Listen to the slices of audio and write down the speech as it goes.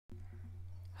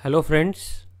Hello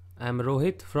friends, I am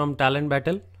Rohit from Talent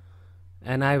Battle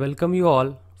and I welcome you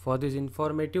all for this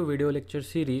informative video lecture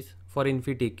series for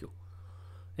InfyTQ.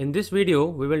 In this video,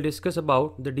 we will discuss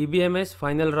about the DBMS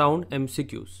final round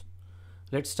MCQs.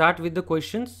 Let's start with the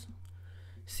questions.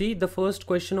 See the first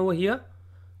question over here.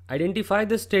 Identify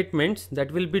the statements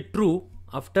that will be true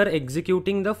after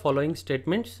executing the following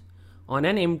statements on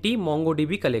an empty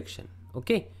MongoDB collection.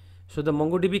 Okay. So the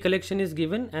MongoDB collection is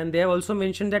given and they have also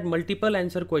mentioned that multiple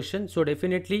answer question. So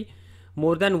definitely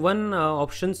more than one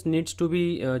options needs to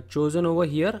be chosen over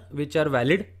here which are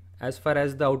valid as far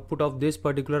as the output of this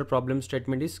particular problem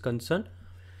statement is concerned.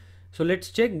 So let's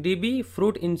check DB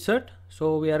fruit insert.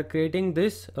 So we are creating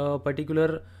this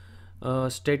particular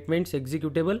statements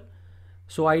executable.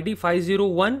 So ID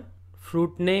 501,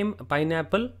 fruit name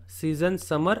pineapple, season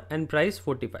summer and price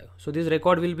 45. So this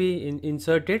record will be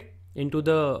inserted into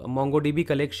the MongoDB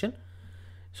collection.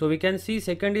 So we can see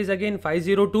second is again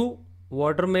 502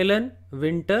 watermelon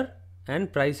winter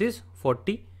and price is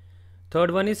 40.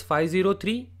 Third one is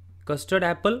 503 custard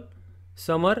apple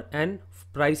summer and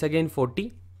price again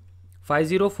 40.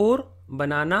 504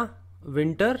 banana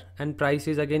winter and price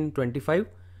is again 25.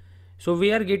 So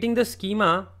we are getting the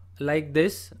schema like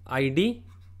this: ID,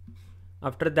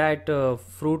 after that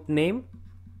fruit name,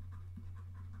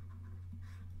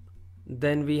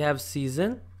 then we have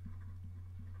season,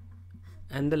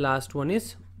 and the last one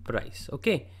is price.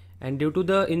 Okay, and due to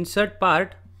the insert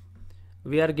part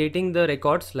we are getting the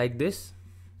records like this: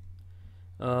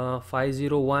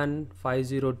 501,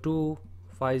 502,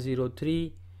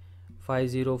 503,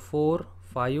 504,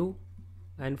 5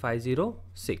 and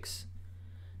 506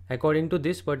 according to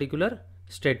this particular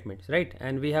statements, right?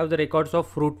 And we have the records of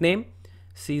fruit name,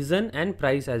 season and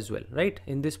price as well, right,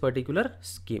 in this particular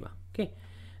schema. Okay,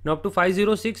 now up to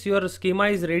 506 your schema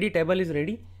is ready, table is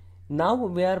ready. Now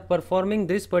we are performing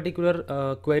this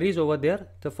particular queries over there.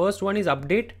 The first one is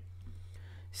update.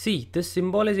 See, this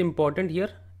symbol is important here,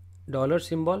 dollar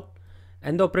symbol,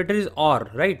 and the operator is OR,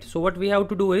 right? So what we have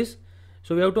to do is,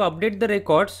 so we have to update the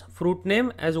records fruit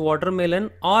name as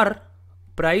watermelon or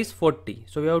price 40.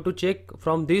 So we have to check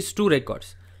from these two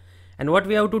records, and what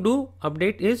we have to do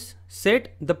update is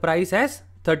set the price as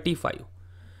 35.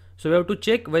 So we have to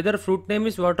check whether fruit name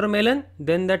is watermelon,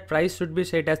 then that price should be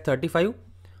set as 35,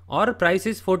 or price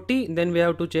is 40, then we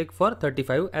have to check for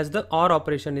 35, as the OR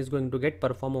operation is going to get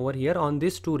performed over here on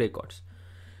these two records.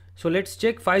 So let's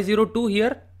check 502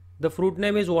 here. The fruit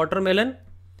name is watermelon,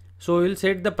 so we will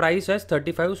set the price as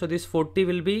 35. So this 40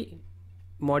 will be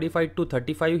modified to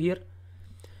 35 here.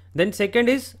 Then second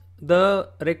is the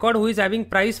record who is having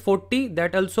price 40,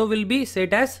 that also will be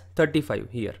set as 35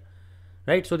 here,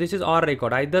 right? So this is OR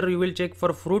record, either you will check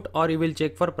for fruit or you will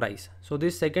check for price. So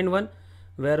this second one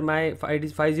where my ID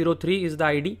 503 is the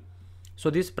ID, so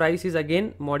this price is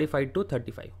again modified to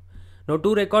 35. Now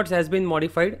two records has been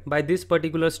modified by this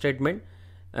particular statement,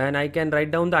 and I can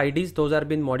write down the IDs, those are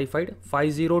been modified.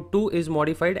 502 is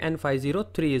modified and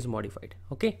 503 is modified.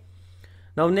 Okay,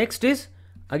 now next is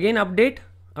again update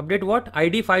what?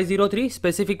 ID 503,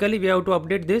 specifically we have to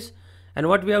update this, and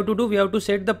what we have to do, we have to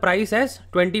set the price as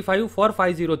 25 for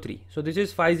 503. So this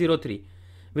is 503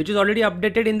 which is already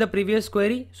updated in the previous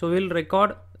query, so we'll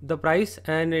record the price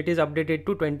and it is updated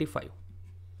to 25.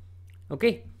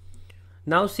 Okay,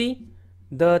 now see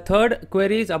the third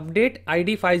query is update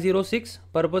ID 506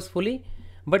 purposefully,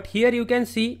 but here you can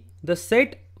see the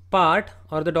set part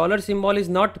or the dollar symbol is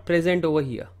not present over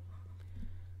here,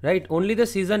 right? Only the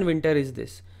season winter is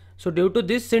this. So due to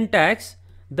this syntax,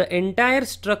 the entire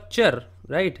structure,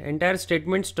 right, entire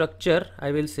statement structure,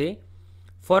 I will say,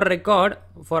 for record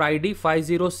for ID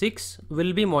 506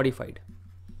 will be modified,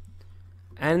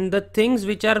 and the things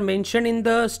which are mentioned in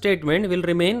the statement will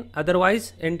remain,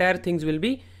 otherwise entire things will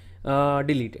be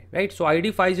deleted, right? So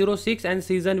ID 506 and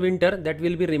season winter, that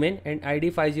will be remain, and ID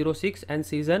 506 and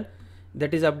season,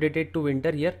 that is updated to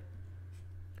winter here,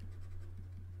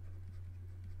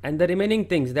 and the remaining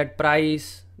things, that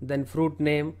price, then fruit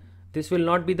name, this will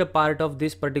not be the part of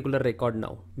this particular record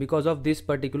now because of this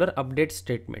particular update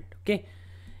statement. Okay,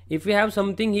 if we have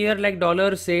something here like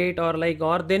dollar set or like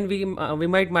or, then we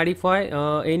might modify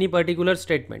any particular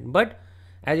statement, but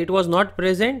as it was not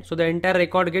present, so the entire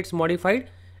record gets modified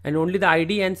and only the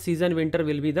ID and season winter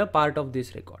will be the part of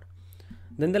this record.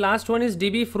 Then the last one is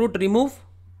DB fruit remove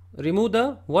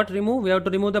the what? Remove, we have to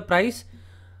remove the price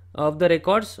of the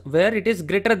records where it is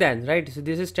greater than, right? So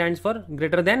this stands for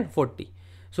greater than 40.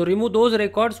 So remove those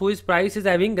records whose price is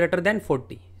having greater than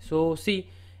 40. So see,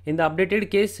 in the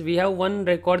updated case we have one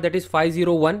record, that is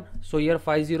 501. So here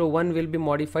 501 will be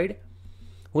modified,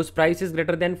 whose price is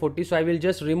greater than 40. So I will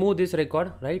just remove this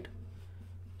record, right?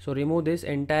 So remove this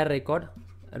entire record,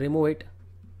 remove it.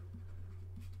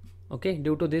 Okay,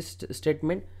 due to this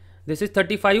statement, this is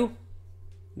 35,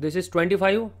 this is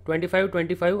 25, 25,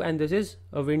 25, and this is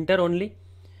a winter only.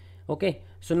 Okay,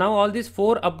 so now all these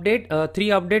 3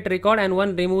 update record and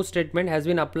 1 remove statement has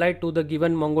been applied to the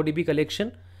given MongoDB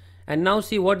collection. And now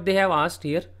see what they have asked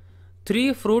here.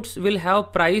 3 fruits will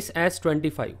have price as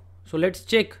 25. So let's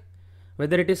check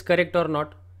whether it is correct or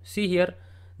not. See here,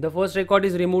 the first record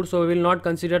is removed, so we will not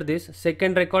consider this.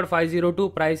 Second record 502,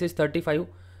 price is 35.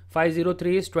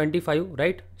 503 is 25,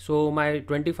 right? So my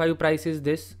 25 price is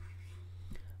this.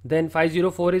 Then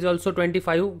 504 is also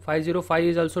 25. 505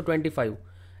 is also 25.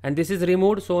 And this is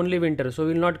removed, so only winter, so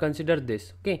we will not consider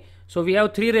this. Okay, so we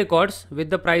have 3 records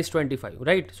with the price 25,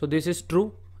 right? So this is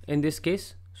true in this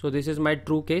case. So this is my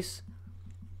true case.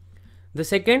 The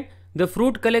second, the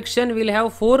fruit collection will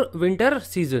have 4 winter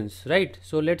seasons, right?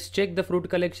 So let's check the fruit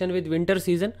collection with winter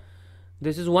season.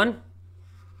 This is 1.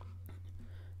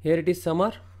 Here it is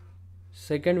summer,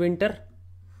 second winter,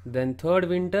 then third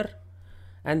winter,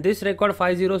 and this record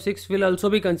 506 will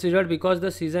also be considered because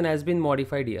the season has been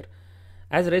modified here.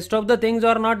 As rest of the things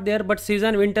are not there, but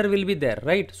season winter will be there,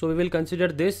 right? So we will consider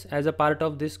this as a part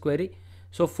of this query.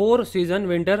 So 4 season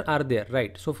winter are there,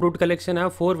 right? So fruit collection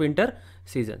have 4 winter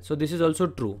seasons. So this is also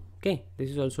true. Okay, this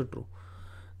is also true.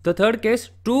 The third case,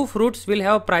 2 fruits will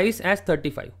have price as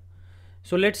 35.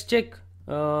 So let's check.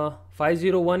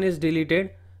 501 is deleted,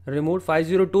 removed.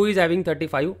 502 is having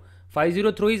 35.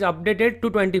 503 is updated to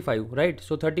 25, right?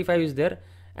 So 35 is there,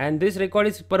 and this record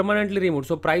is permanently removed.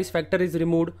 So price factor is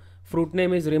removed, fruit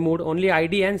name is removed, only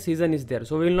ID and season is there.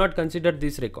 So we will not consider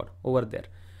this record over there.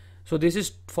 So this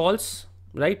is false,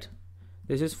 right?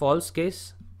 This is false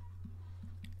case.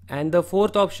 And the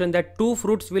fourth option, that 2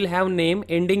 fruits will have name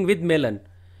ending with melon.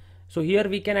 So here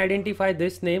we can identify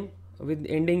this name with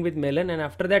ending with melon, and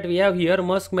after that we have here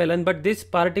musk melon, but this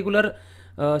particular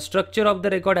structure of the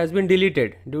record has been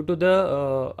deleted due to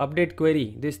the update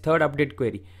query, this third update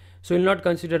query. So we will not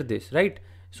consider this, right?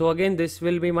 So again this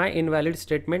will be my invalid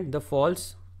statement, the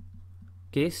false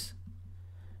case.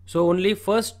 So only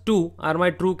first 2 are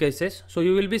my true cases. So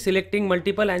you will be selecting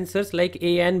multiple answers like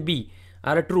A and B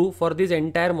are true for this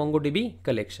entire MongoDB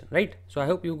collection, right? So I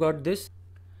hope you got this.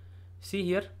 See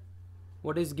here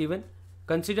what is given.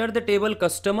 Consider the table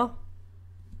customer.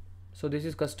 So this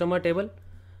is customer table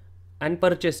and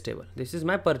purchase table. This is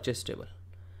my purchase table,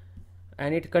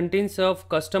 and it contains of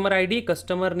customer ID,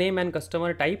 customer name, and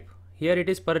customer type. Here it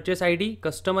is purchase ID,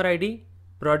 customer ID,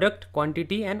 product,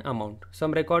 quantity, and amount.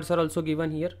 Some records are also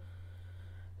given here.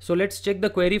 So let's check the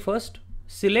query first.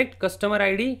 Select customer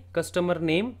ID, customer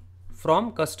name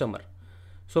from customer.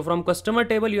 So from customer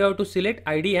table you have to select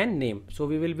ID and name. So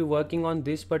we will be working on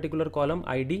this particular column,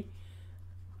 ID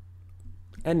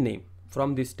and name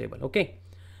from this table. Okay,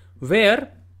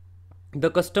 where the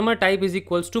customer type is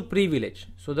equals to privilege.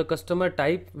 So the customer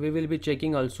type we will be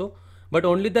checking also, but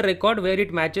only the record where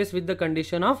it matches with the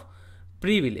condition of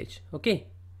privilege. Okay,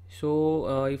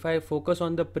 so if I focus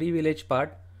on the privilege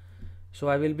part, so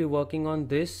I will be working on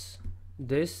this,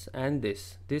 this, and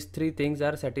this. These 3 things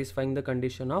are satisfying the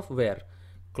condition of where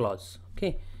clause.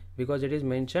 Okay, because it is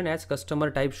mentioned as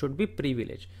customer type should be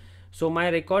privilege. So my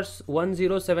records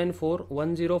 1074,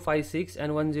 1056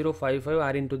 and 1055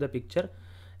 are into the picture,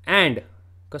 and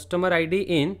customer ID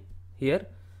in here.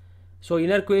 So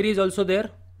inner query is also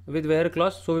there with where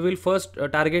clause. So we will first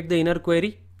target the inner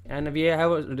query, and we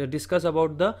have discussed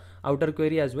about the outer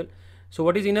query as well. So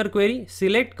what is inner query?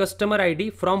 Select customer ID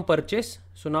from purchase.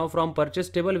 So now from purchase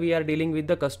table we are dealing with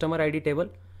the customer ID table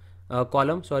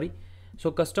column, sorry. So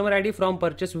customer ID from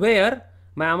purchase where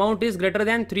my amount is greater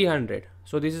than 300.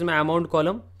 So this is my amount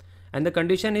column, and the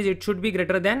condition is it should be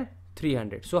greater than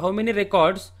 300. So how many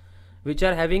records which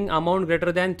are having amount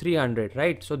greater than 300,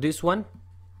 right? So this one,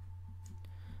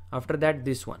 after that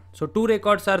this one. So 2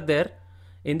 records are there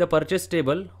in the purchase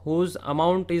table whose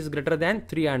amount is greater than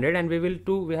 300, and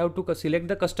we have to select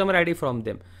the customer ID from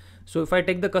them. So if I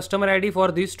take the customer ID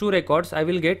for these 2 records, I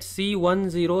will get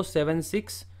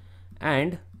C1076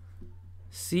 and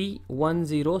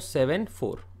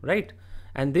C1074, right?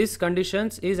 And this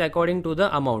conditions is according to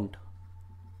the amount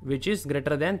which is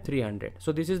greater than 300.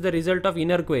 So this is the result of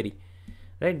inner query,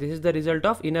 right? This is the result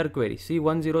of inner query,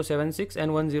 C1076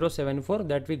 and 1074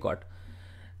 that we got.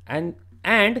 And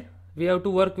we have to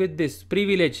work with this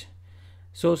privilege.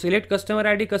 So select customer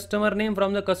ID, customer name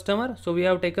from the customer. So we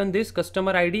have taken this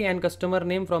customer ID and customer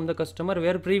name from the customer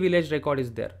where privilege record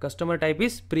is there. Customer type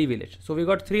is privilege. So we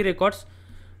got 3 records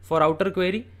for outer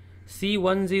query.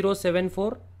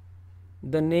 C1074,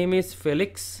 the name is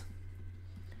Felix.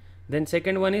 Then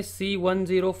second one is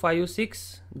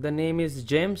C1056, the name is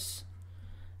James,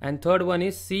 and third one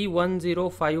is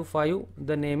C1055,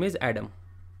 the name is Adam,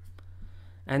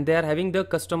 and they are having the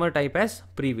customer type as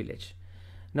privilege.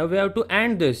 Now we have to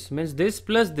AND this, means this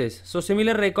plus this. So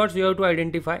similar records you have to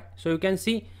identify. So you can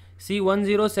see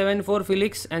C1074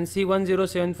 Felix and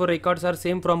C1074 records are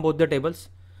same from both the tables.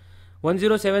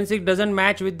 1076 doesn't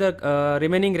match with the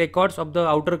remaining records of the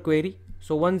outer query.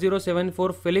 So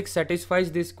 1074 Felix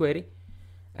satisfies this query.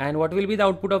 And what will be the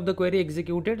output of the query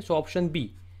executed? So option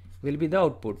B will be the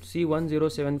output,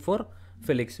 C1074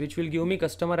 Felix, which will give me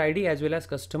customer ID as well as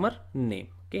customer name.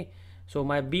 Okay, so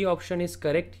my B option is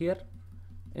correct here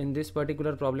in this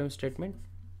particular problem statement.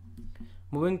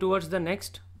 Moving towards the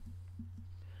next,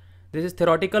 this is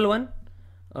theoretical one.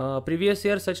 Previous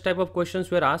year such type of questions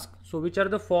were asked. So which are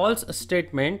the false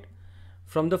statement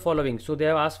from the following? So they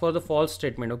have asked for the false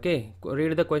statement. Okay,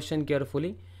 read the question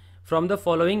carefully. From the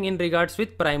following in regards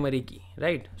with primary key,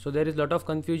 right? So there is a lot of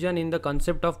confusion in the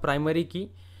concept of primary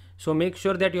key. So make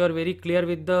sure that you are very clear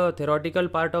with the theoretical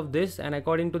part of this, and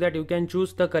according to that you can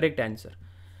choose the correct answer.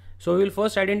 So we will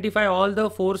first identify all the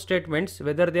 4 statements,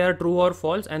 whether they are true or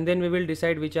false, and then we will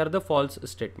decide which are the false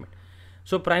statement.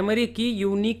 So primary key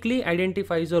uniquely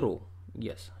identifies a row.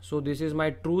 Yes. So this is my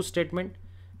true statement,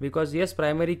 because yes,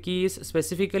 primary key is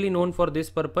specifically known for this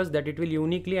purpose, that it will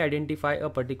uniquely identify a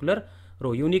particular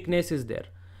row. Uniqueness is there.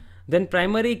 Then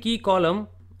primary key column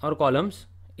or columns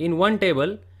in one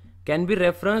table can be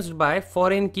referenced by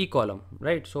foreign key column,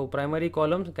 right? So primary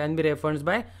columns can be referenced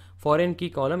by foreign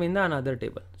key column in the another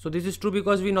table. So this is true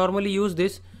because we normally use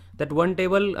this, that one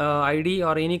table ID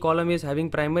or any column is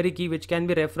having primary key which can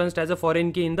be referenced as a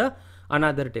foreign key in the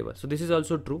another table. So this is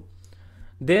also true.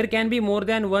 There can be more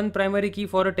than one primary key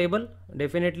for a table?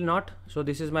 Definitely not. So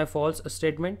this is my false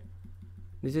statement.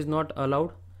 This is not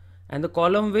allowed. And the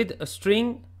column with a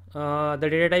string, the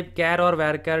data type char or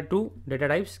varchar2 data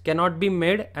types cannot be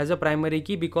made as a primary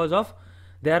key because of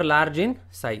they are large in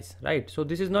size, right? So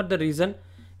this is not the reason.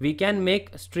 We can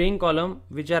make string column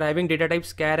which are having data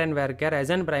types char and varchar as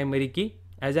an primary key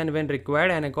as and when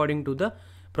required and according to the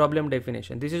problem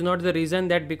definition. This is not the reason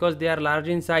that because they are large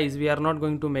in size we are not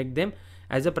going to make them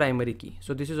as a primary key.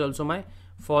 So this is also my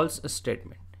false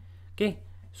statement. Okay,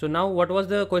 so now what was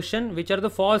the question? Which are the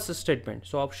false statements?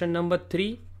 So option number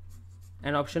 3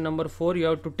 and option number 4 you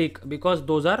have to tick, because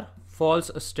those are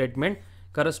false statement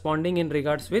corresponding in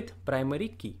regards with primary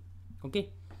key. Okay,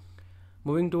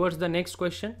 moving towards the next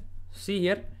question. See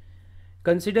here,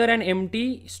 consider an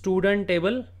empty student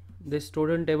table. This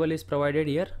student table is provided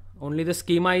here. Only the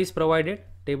schema is provided,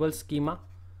 table schema.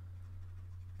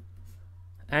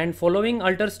 And following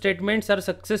alter statements are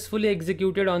successfully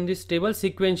executed on this table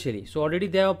sequentially. So already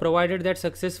they have provided that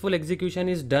successful execution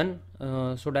is done.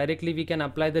 So directly we can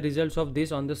apply the results of this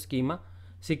on the schema.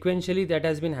 Sequentially that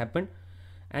has been happened.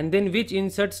 And then which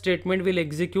insert statement will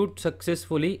execute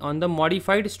successfully on the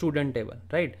modified student table,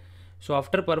 right? So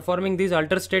after performing these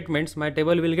alter statements, my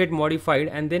table will get modified,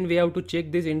 and then we have to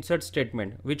check this insert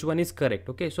statement, which one is correct.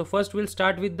 Okay, so first we'll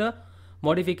start with the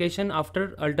modification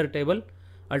after alter table,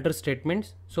 alter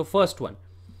statements. So first one,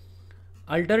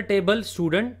 alter table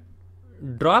student,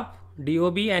 drop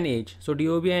DOB and age. So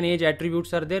DOB and age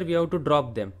attributes are there, we have to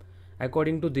drop them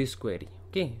according to this query.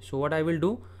 Okay, so what I will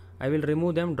do, I will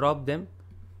remove them, drop them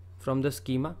from the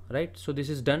schema, right? So this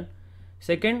is done.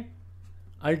 Second,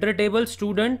 alter table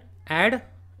student, add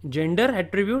gender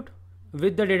attribute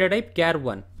with the data type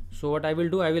char1. So what I will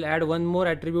do, I will add one more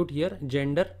attribute here,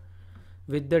 gender,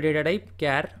 with the data type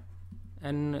char,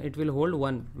 and it will hold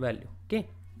one value. Okay,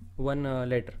 one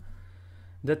letter.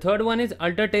 The third one is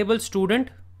alter table student,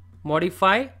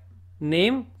 modify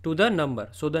name to the number.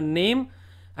 So the name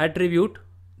attribute,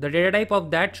 the data type of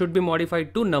that should be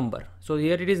modified to number. So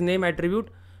here it is name attribute.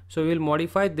 So we will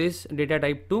modify this data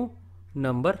type to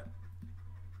number.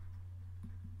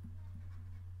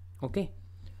 Okay.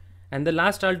 And the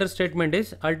last alter statement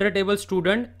is alter table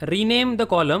student, rename the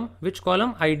column, which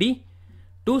column? ID,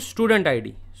 to student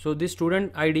ID. So this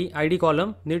student ID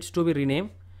column needs to be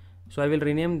renamed. So I will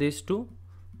rename this to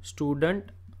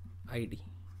student ID.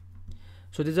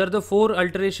 So these are the 4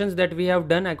 alterations that we have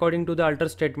done according to the alter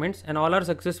statements, and all are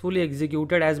successfully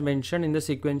executed as mentioned in the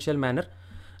sequential manner.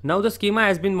 Now the schema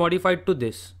has been modified to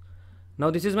this.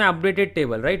 Now this is my updated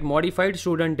table, right? Modified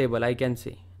student table, I can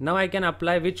say. Now I can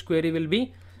apply which query will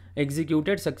be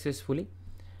executed successfully.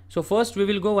 So first we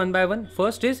will go one by one.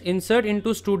 First is insert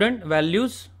into student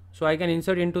values. So I can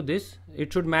insert into this.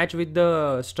 It should match with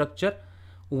the structure.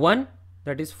 1,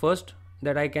 that is first,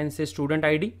 that I can say student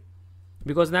ID.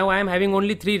 Because now I am having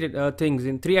only 3 things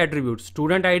in 3 attributes.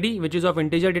 Student ID, which is of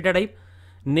integer data type.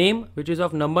 name, which is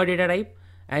of number data type,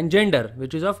 and gender,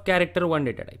 which is of character 1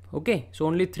 data type. Okay, so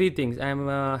only 3 things I am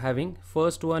having.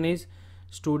 First one is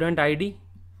student ID.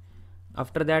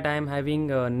 After that I am having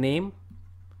name,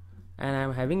 and I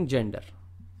am having gender.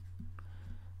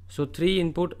 So 3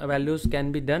 input values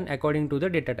can be done according to the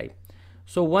data type.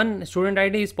 So one student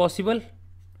ID is possible.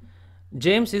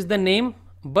 James is the name,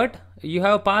 but you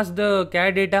have passed the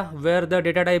CAD data where the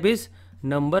data type is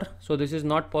number, so this is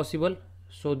not possible.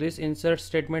 So this insert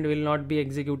statement will not be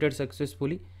executed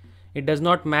successfully. It does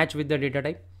not match with the data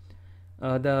type,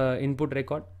 the input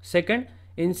record. Second,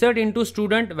 insert into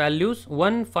student values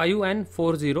 1, 5 and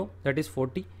 40, that is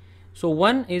 40. So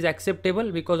 1 is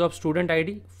acceptable because of student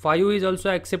ID. 5 is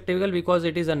also acceptable because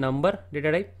it is a number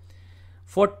data type.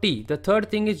 40, the third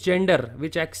thing is gender,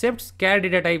 which accepts CAD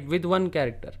data type with 1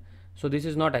 character. So this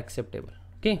is not acceptable.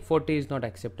 Okay, 40 is not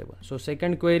acceptable. So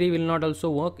second query will not also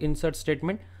work, insert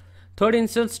statement. Third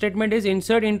insert statement is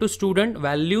insert into student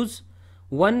values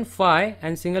 1, 5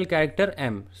 and single character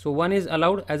M. So 1 is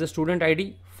allowed as a student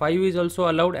ID, 5 is also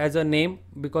allowed as a name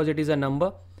because it is a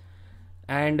number,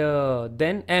 and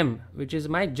then M, which is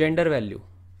my gender value,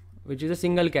 which is a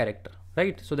single character,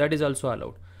 right? So that is also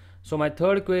allowed. So my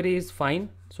third query is fine.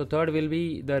 So third will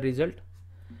be the result.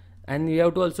 And we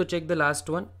have to also check the last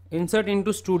one. Insert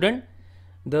into student,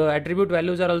 the attribute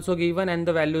values are also given and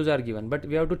the values are given, but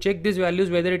we have to check these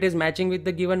values whether it is matching with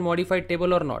the given modified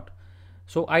table or not.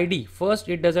 So ID, first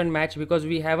it doesn't match because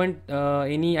we haven't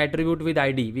any attribute with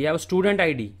ID. We have student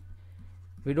ID.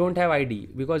 We don't have ID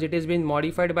because it has been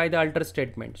modified by the alter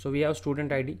statement. So we have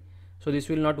student ID. So this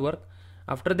will not work.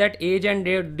 After that, age and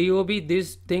DOB,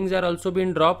 these things are also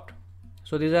been dropped.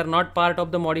 So these are not part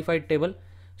of the modified table.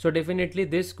 So definitely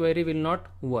this query will not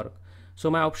work.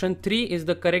 So my option 3 is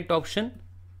the correct option,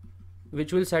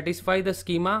 which will satisfy the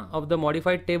schema of the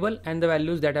modified table and the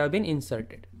values that have been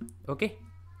inserted. Okay.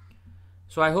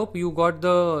 So I hope you got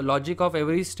the logic of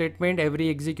every statement, every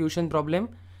execution problem,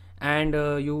 and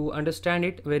you understand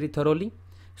it very thoroughly.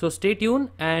 So stay tuned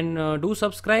and do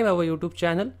subscribe our YouTube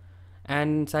channel,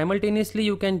 and simultaneously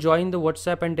you can join the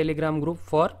WhatsApp and Telegram group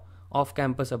for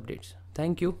off-campus updates.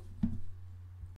 Thank you.